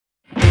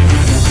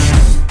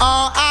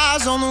All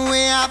eyes on the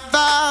way I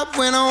vibe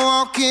when I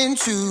walk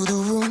into the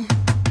room.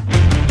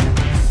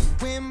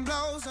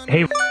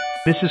 Hey,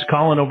 this is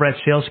Colin over at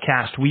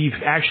Salescast. We've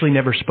actually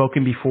never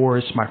spoken before.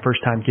 It's my first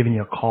time giving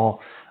you a call.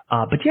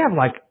 But do you have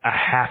like a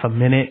half a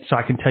minute so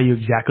I can tell you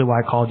exactly why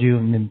I called you,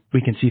 and then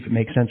we can see if it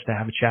makes sense to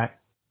have a chat?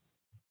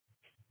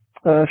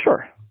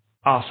 Sure.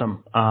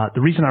 Awesome. The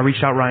reason I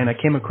reached out, Ryan, I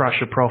came across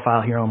your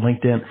profile here on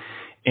LinkedIn,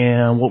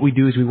 and what we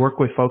do is we work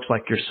with folks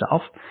like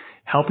yourself,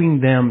 helping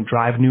them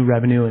drive new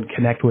revenue and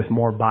connect with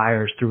more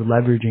buyers through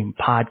leveraging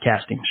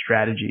podcasting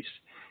strategies.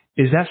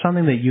 Is that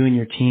something that you and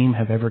your team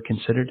have ever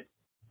considered?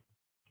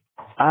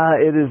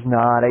 It is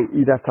not.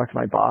 You'd have to talk to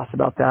my boss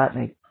about that,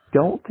 and I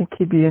don't think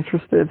he'd be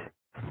interested.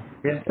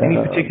 Yeah. Any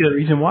particular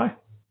reason why?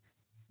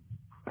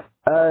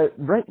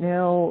 Right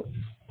now,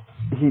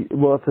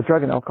 it's a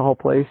drug and alcohol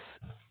place,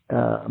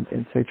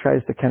 and so he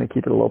tries to kind of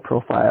keep it a low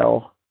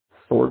profile,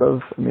 sort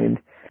of. I mean,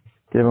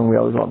 given we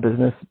always want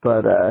business,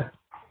 but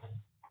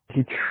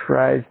he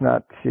tries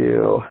not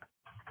to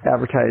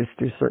advertise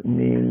through certain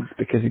means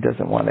because he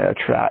doesn't want to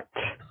attract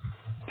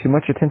too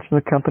much attention to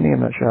the company. I'm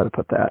not sure how to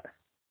put that.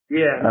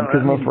 Yeah,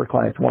 because most of our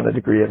clients want a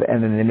degree of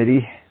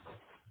anonymity.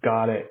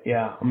 Got it.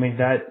 Yeah, I mean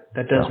that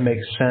does make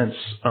sense.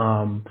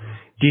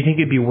 Do you think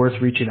it'd be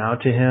worth reaching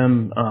out to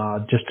him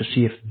just to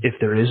see if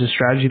there is a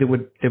strategy that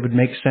would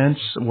make sense?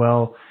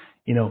 Well,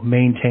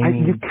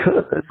 maintaining you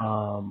could.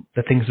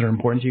 The things that are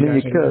important to you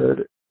guys. You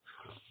could.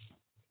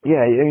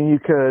 Yeah, I mean you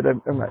could.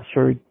 I'm not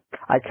sure.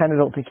 I kind of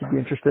don't think he'd be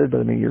interested, but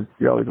I mean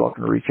you're always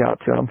welcome to reach out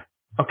to him.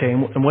 Okay,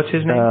 and what's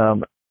his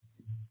name?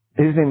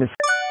 His name is.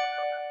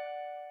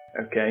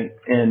 Okay,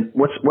 and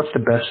what's the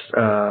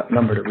best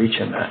number to reach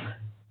him at?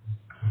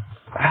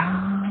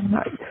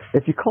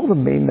 If you call the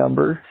main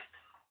number.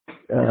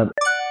 Got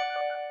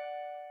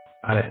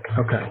it.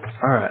 Okay.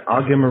 All right.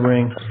 I'll give him a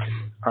ring.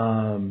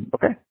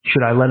 Okay.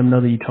 Should I let him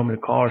know that you told me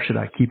to call, or should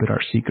I keep it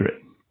our secret?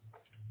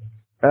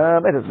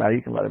 It doesn't matter.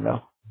 You can let him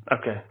know.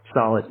 Okay.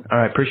 Solid. All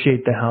right.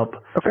 Appreciate the help.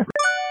 Okay.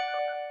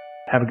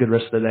 Have a good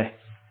rest of the day.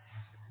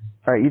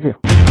 All right. You too.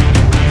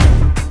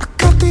 I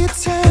got the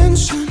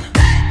attention.